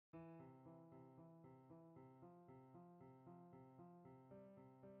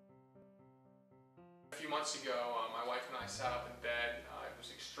months ago, my wife and I sat up in bed. It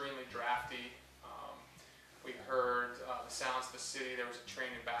was extremely drafty. We heard the sounds of the city. There was a train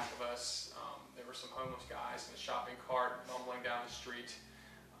in back of us. There were some homeless guys in a shopping cart bumbling down the street.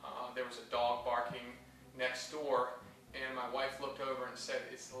 There was a dog barking next door, and my wife looked over and said,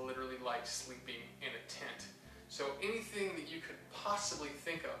 "It's literally like sleeping in a tent." So anything that you could possibly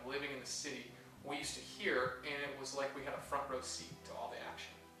think of living in the city, we used to hear, and it was like we had a front row seat to all the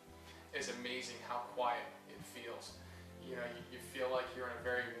action. It's amazing how quiet it feels. You know, you feel like you're in a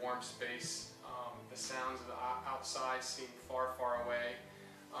very warm space. The sounds of the outside seem far, far away.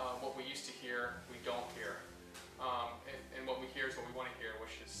 What we used to hear, we don't hear. And what we hear is what we want to hear,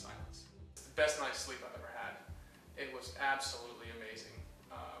 which is silence. It's the best night's sleep I've ever had. It was absolutely amazing.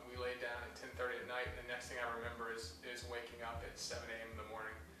 We laid down at 10:30 at night, and the next thing I remember is waking up at 7 a.m. in the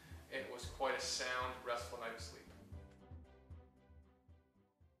morning. It was quite a sound, restful night of sleep.